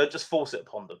 Don't just force it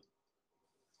upon them.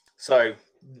 So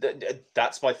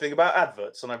that's my thing about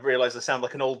adverts. And I've realised I sound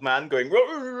like an old man going,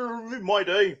 in my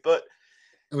day, but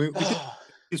We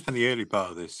did spend the early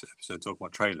part of this episode talking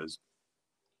about trailers.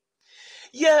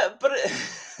 yeah, but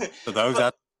But those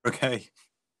ads are okay.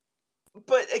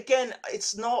 But again,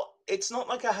 it's not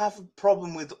like I have a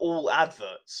problem with all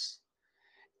adverts.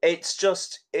 It's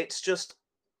just,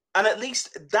 and at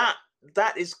least that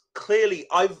is clearly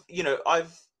I've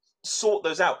sort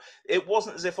those out. It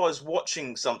wasn't as if I was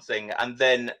watching something and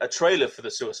then a trailer for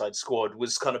the Suicide Squad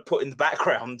was kind of put in the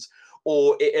background,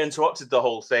 or it interrupted the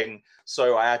whole thing,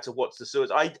 so I had to watch the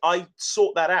Suicide. I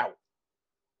sort that out.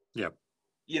 Yeah.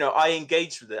 I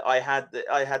engaged with it. I had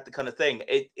the kind of thing.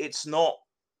 It's not.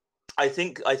 I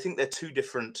think they're two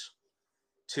different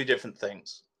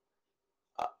things.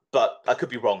 But I could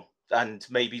be wrong, and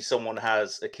maybe someone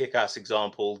has a kick-ass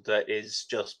example that is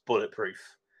just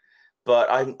bulletproof. But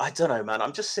I don't know, man.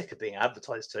 I'm just sick of being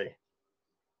advertised to.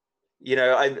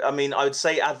 I mean, I would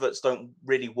say adverts don't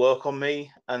really work on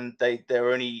me, and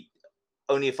they're only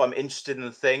if I'm interested in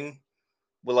the thing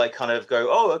will I kind of go,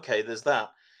 oh, okay, there's that.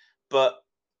 But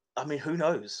I mean, who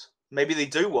knows? Maybe they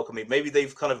do work on me. Maybe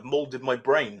they've kind of molded my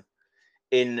brain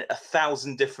in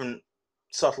 1,000 different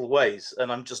subtle ways,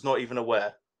 and I'm just not even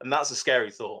aware. And that's a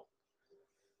scary thought.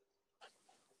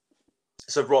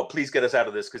 So, Rob, please get us out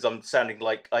of this, because I'm sounding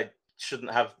like I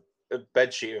shouldn't have a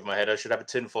bedsheet over my head. I should have a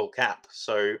tinfoil cap.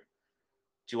 So, do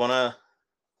you want to?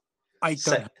 I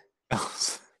don't have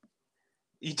else.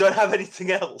 You don't have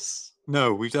anything else?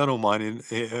 No, we've done all mine in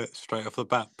straight off the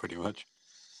bat, pretty much.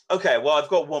 Okay, well, I've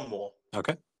got one more.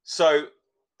 Okay. So,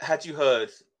 had you heard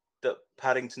that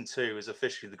Paddington 2 is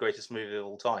officially the greatest movie of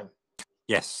all time?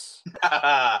 Yes.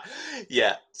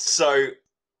 Yeah. So,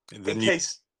 The in new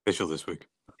case official this week.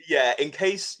 Yeah, in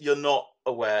case you're not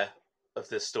aware of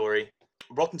this story,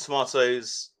 Rotten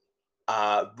Tomatoes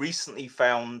recently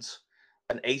found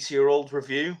an 80-year-old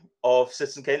review of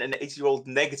Citizen Kane, an 80-year-old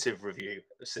negative review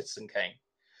of Citizen Kane,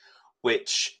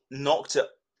 which knocked it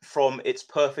from its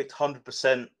perfect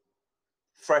 100%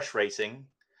 fresh rating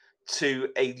to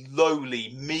a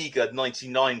lowly, meager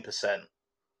 99%.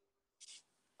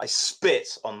 I spit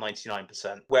on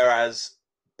 99%. Whereas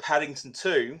Paddington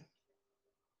 2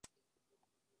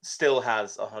 still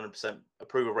has a 100%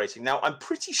 approval rating. Now, I'm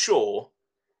pretty sure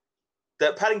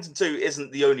that Paddington 2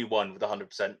 isn't the only one with a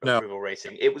 100% approval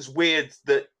rating. It was weird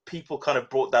that people kind of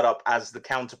brought that up as the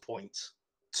counterpoint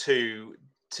to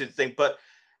think. But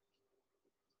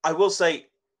I will say,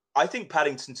 I think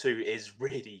Paddington 2 is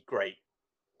really great.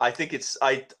 I think it's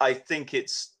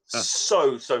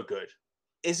so good.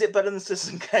 Is it better than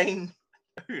Citizen Kane?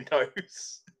 Who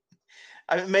knows?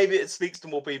 I mean, maybe it speaks to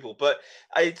more people, but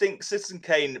I think Citizen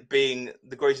Kane being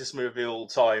the greatest movie of all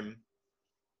time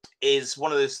is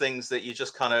one of those things that you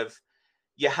just kind of,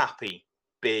 you're happy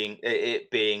being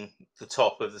the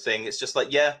top of the thing. It's just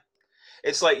like, yeah,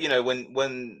 it's like,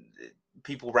 when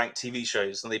people rank TV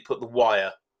shows and they put The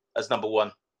Wire as number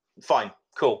one, fine,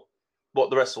 cool. What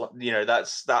the rest of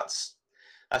that's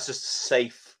just a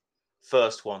safe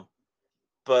first one.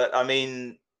 But I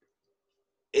mean,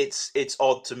 it's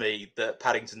odd to me that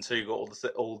Paddington 2 got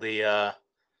all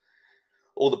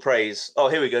the praise. Oh,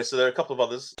 here we go. So there are a couple of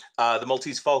others: the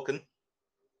Maltese Falcon,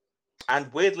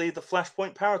 and weirdly, the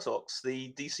Flashpoint Paradox,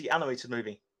 the DC animated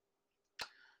movie,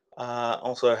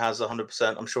 also has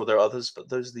 100%. I'm sure there are others, but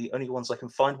those are the only ones I can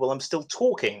find while I'm still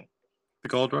talking. The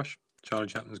Gold Rush, Charlie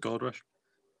Chaplin's Gold Rush.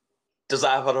 Does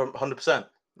that have 100%?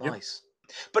 Nice.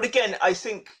 Yep. But again, I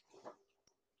think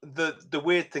the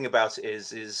weird thing about it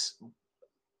is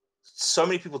so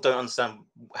many people don't understand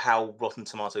how Rotten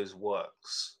Tomatoes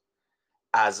works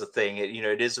as a thing.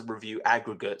 It is a review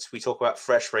aggregate. We talk about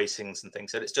fresh ratings and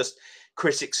things, and it's just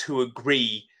critics who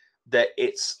agree that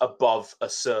it's above a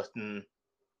certain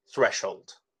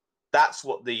threshold. That's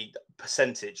what the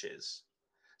percentage is.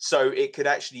 So it could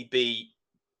actually be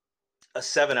a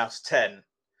 7 out of 10,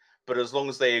 but as long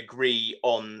as they agree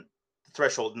on the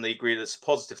threshold and they agree that it's a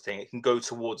positive thing, it can go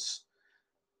towards,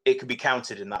 it can be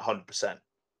counted in that 100%.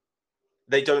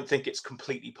 They don't think it's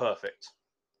completely perfect.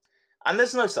 And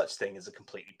there's no such thing as a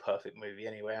completely perfect movie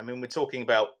anyway. I mean, we're talking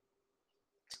about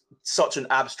such an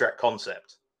abstract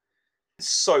concept. It's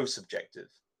so subjective.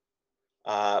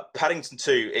 Paddington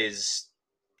 2 is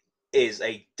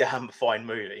a damn fine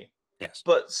movie. Yes.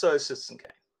 But so is Citizen Kane.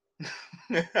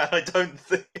 I don't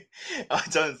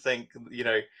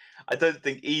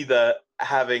think either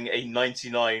having a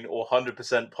 99 or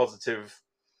 100% positive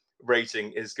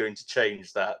rating is going to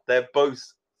change that. They're both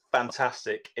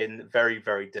fantastic in very,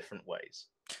 very different ways.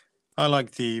 I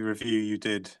like the review you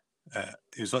did. It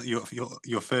was like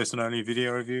your first and only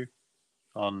video review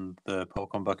on the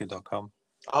popcornbucket.com.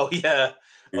 Oh yeah,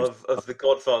 of The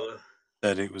Godfather.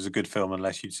 That it was a good film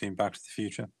unless you'd seen Back to the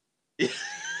Future.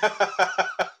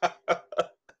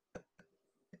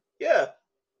 Yeah,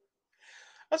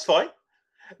 that's fine.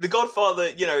 The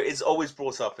Godfather, is always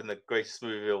brought up in the greatest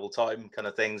movie of all time kind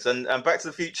of things. And Back to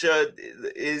the Future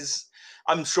is,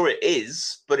 I'm sure it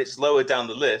is, but it's lower down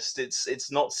the list.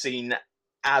 It's not seen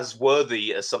as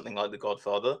worthy as something like The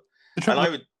Godfather. The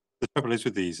trouble is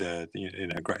with these,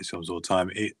 greatest films of all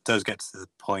time, it does get to the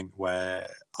point where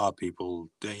are people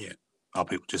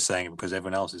just saying it because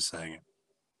everyone else is saying it?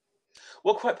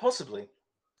 Well, quite possibly.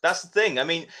 That's the thing. I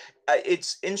mean,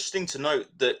 it's interesting to note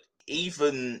that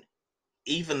even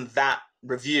that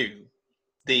review,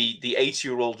 the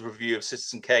 80-year-old review of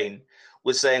Citizen Kane,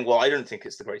 was saying, well, I don't think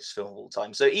it's the greatest film of all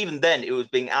time. So even then, it was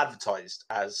being advertised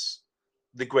as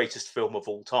the greatest film of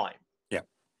all time.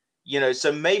 Yeah.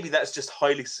 So maybe that's just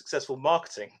highly successful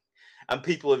marketing and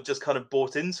people have just kind of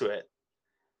bought into it.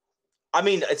 I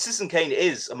mean, Citizen Kane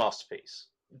is a masterpiece.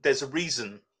 There's a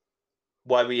reason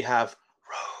why we have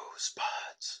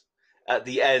rosebuds at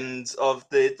the end of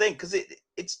the thing, because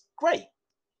it's great.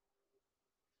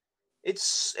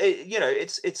 It's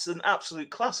an absolute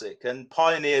classic and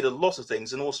pioneered a lot of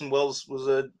things. And Orson Welles was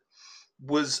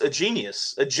a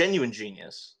genius, a genuine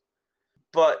genius.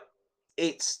 But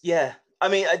it's I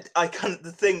mean, I can't.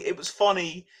 The thing, it was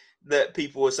funny that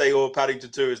people were saying, "Oh, Paddington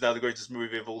 2 is now the greatest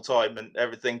movie of all time" and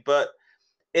everything, but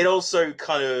it also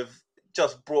kind of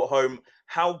just brought home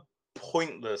how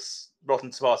pointless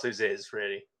Rotten Tomatoes is,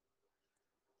 really.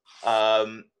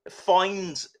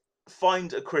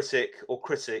 Find a critic or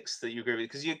critics that you agree with,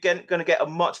 because you're going to get a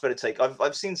much better take.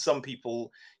 I've seen some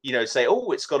people, say,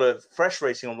 "Oh, it's got a fresh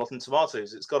rating on Rotten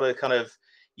Tomatoes. It's got a kind of,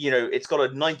 it's got a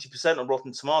 90% on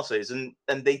Rotten Tomatoes," and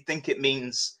they think it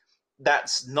means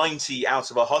that's 90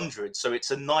 out of 100, so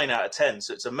it's a 9 out of 10,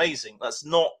 so it's amazing. That's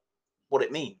not what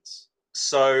it means.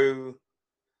 So,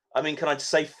 I mean, can I just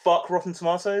say fuck Rotten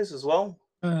Tomatoes as well?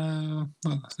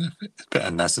 It's a bit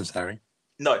unnecessary.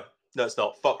 No, it's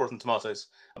not. Fuck Rotten Tomatoes.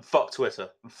 And fuck Twitter.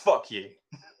 And fuck you.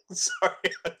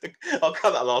 Sorry. I'll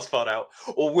cut that last part out.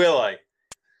 Or will I?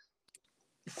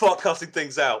 Fuck cutting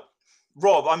things out.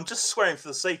 Rob, I'm just swearing for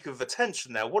the sake of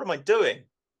attention now. What am I doing?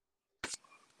 It's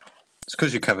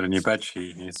because you're covered in your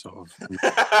bedsheet. You sort of.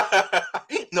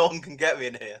 No one can get me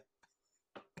in here.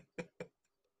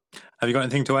 Have you got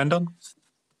anything to end on?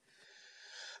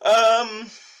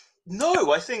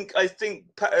 No, I think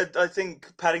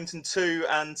Paddington 2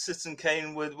 and Citizen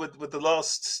Kane were the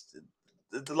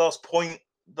last point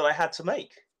that I had to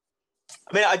make.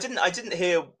 I mean, I didn't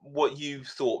hear what you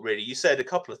thought, really. You said a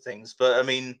couple of things, but I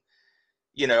mean,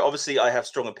 obviously I have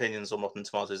strong opinions on Rotten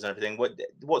Tomatoes and everything.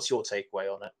 What's your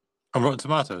takeaway on it? On Rotten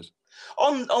Tomatoes?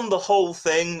 On the whole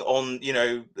thing, on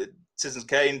Citizen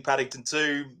Kane, Paddington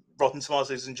 2, Rotten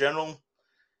Tomatoes in general.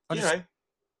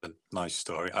 A nice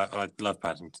story. I love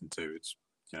Paddington 2. It's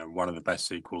one of the best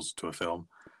sequels to a film.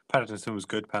 Paddington was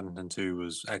good. Paddington 2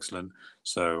 was excellent.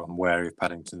 So I'm wary of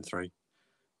Paddington 3.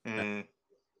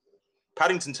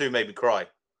 Paddington 2 made me cry.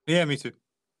 Yeah, me too.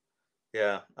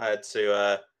 Yeah, I had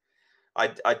to. I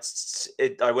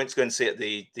went to go and see it at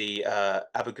the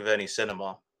Abergavenny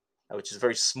Cinema, which is a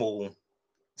very small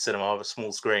cinema with a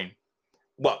small screen.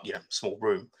 Well, small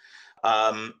room.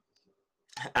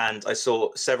 And I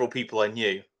saw several people I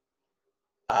knew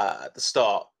at the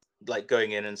start, like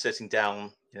going in and sitting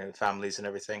down, families and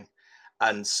everything.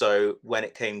 And so when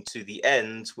it came to the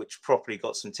end, which properly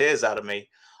got some tears out of me,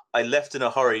 I left in a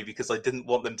hurry because I didn't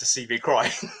want them to see me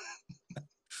crying.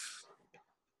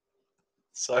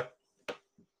 So,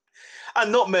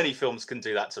 and not many films can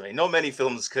do that to me. Not many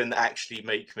films can actually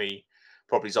make me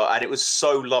properly. And it was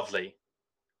so lovely.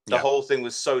 The whole thing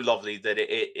was so lovely that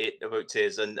it evoked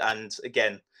tears. And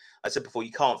again, I said before,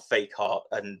 you can't fake heart.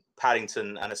 And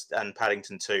Paddington and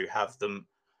Paddington 2 have them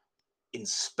in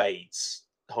spades.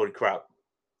 Holy crap!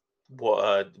 What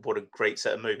a great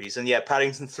set of movies. And yeah,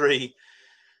 Paddington 3.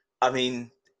 I mean,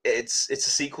 it's a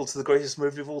sequel to the greatest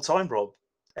movie of all time, Rob.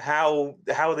 How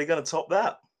are they going to top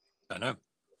that? I don't know.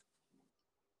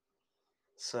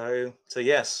 So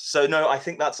yes. So no, I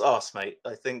think that's us, mate.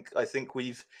 I think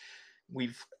we've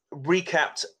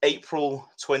recapped April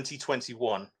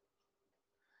 2021.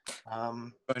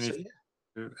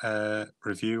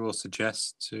 Review or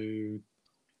suggest to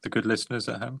the good listeners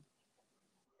at home?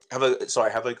 Have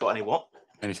I got any what?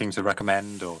 Anything to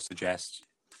recommend or suggest?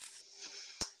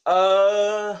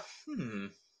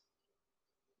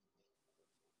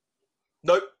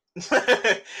 Nope.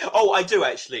 Oh, I do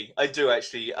actually.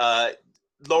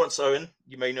 Lawrence Owen,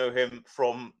 you may know him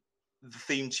from the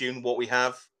theme tune What We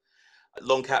Have.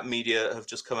 Longcat Media have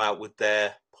just come out with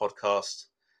their podcast,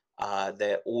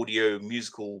 their audio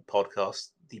musical podcast,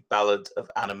 The Ballad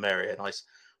of Anna Mary, a nice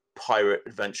pirate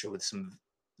adventure with some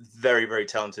very, very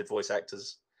talented voice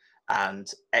actors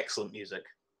and excellent music.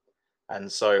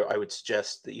 And so I would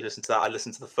suggest that you listen to that. I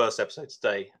listened to the first episode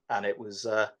today, and it was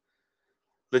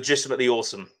legitimately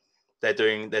awesome. They're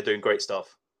doing great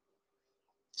stuff.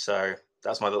 So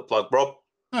that's my little plug, Rob.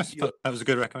 Nice. That was a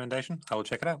good recommendation. I will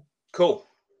check it out. Cool.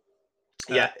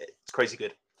 Yeah, it's crazy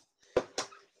good.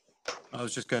 I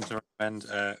was just going to recommend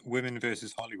Women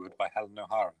versus Hollywood by Helen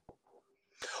O'Hara.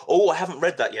 Oh, I haven't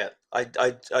read that yet.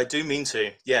 I do mean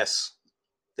to. Yes.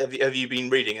 Have you been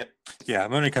reading it? Yeah,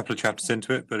 I'm only a couple of chapters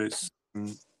into it, but it's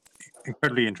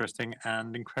incredibly interesting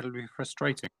and incredibly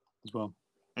frustrating as well.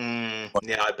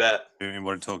 Yeah, I bet. In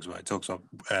what it talks about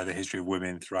the history of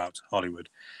women throughout Hollywood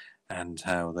and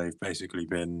how they've basically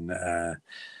been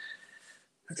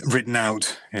written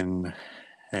out in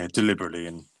deliberately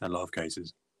in a lot of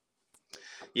cases.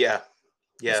 Yeah.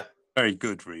 It's a very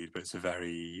good read, but it's a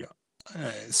very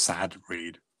sad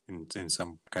read in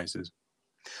some cases.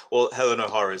 Well, Helen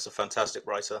O'Hara is a fantastic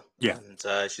writer. Yeah.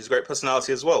 And she's a great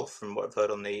personality as well, from what I've heard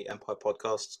on the Empire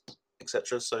podcast,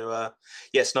 etc. So,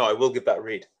 yes, no, I will give that a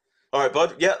read. All right,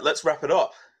 bud. Yeah, let's wrap it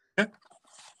up. Yeah.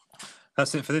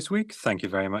 That's it for this week. Thank you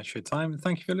very much for your time, and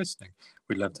thank you for listening.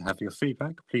 We'd love to have your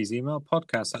feedback. Please email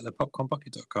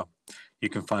podcast@thepopcornbucket.com. You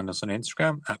can find us on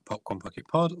Instagram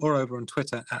 @popcornbucketpod or over on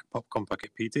Twitter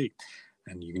 @popcornbucketpd.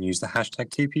 And you can use the hashtag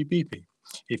TPBP.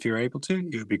 If you're able to,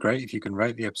 it would be great if you can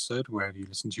rate the episode wherever you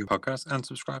listen to your podcast and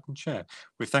subscribe and share.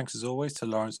 With thanks as always to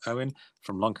Lawrence Owen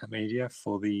from Longcat Media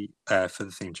for the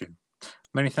theme tune.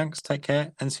 Many thanks, take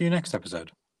care, and see you next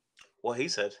episode. What he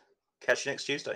said. Catch you next Tuesday.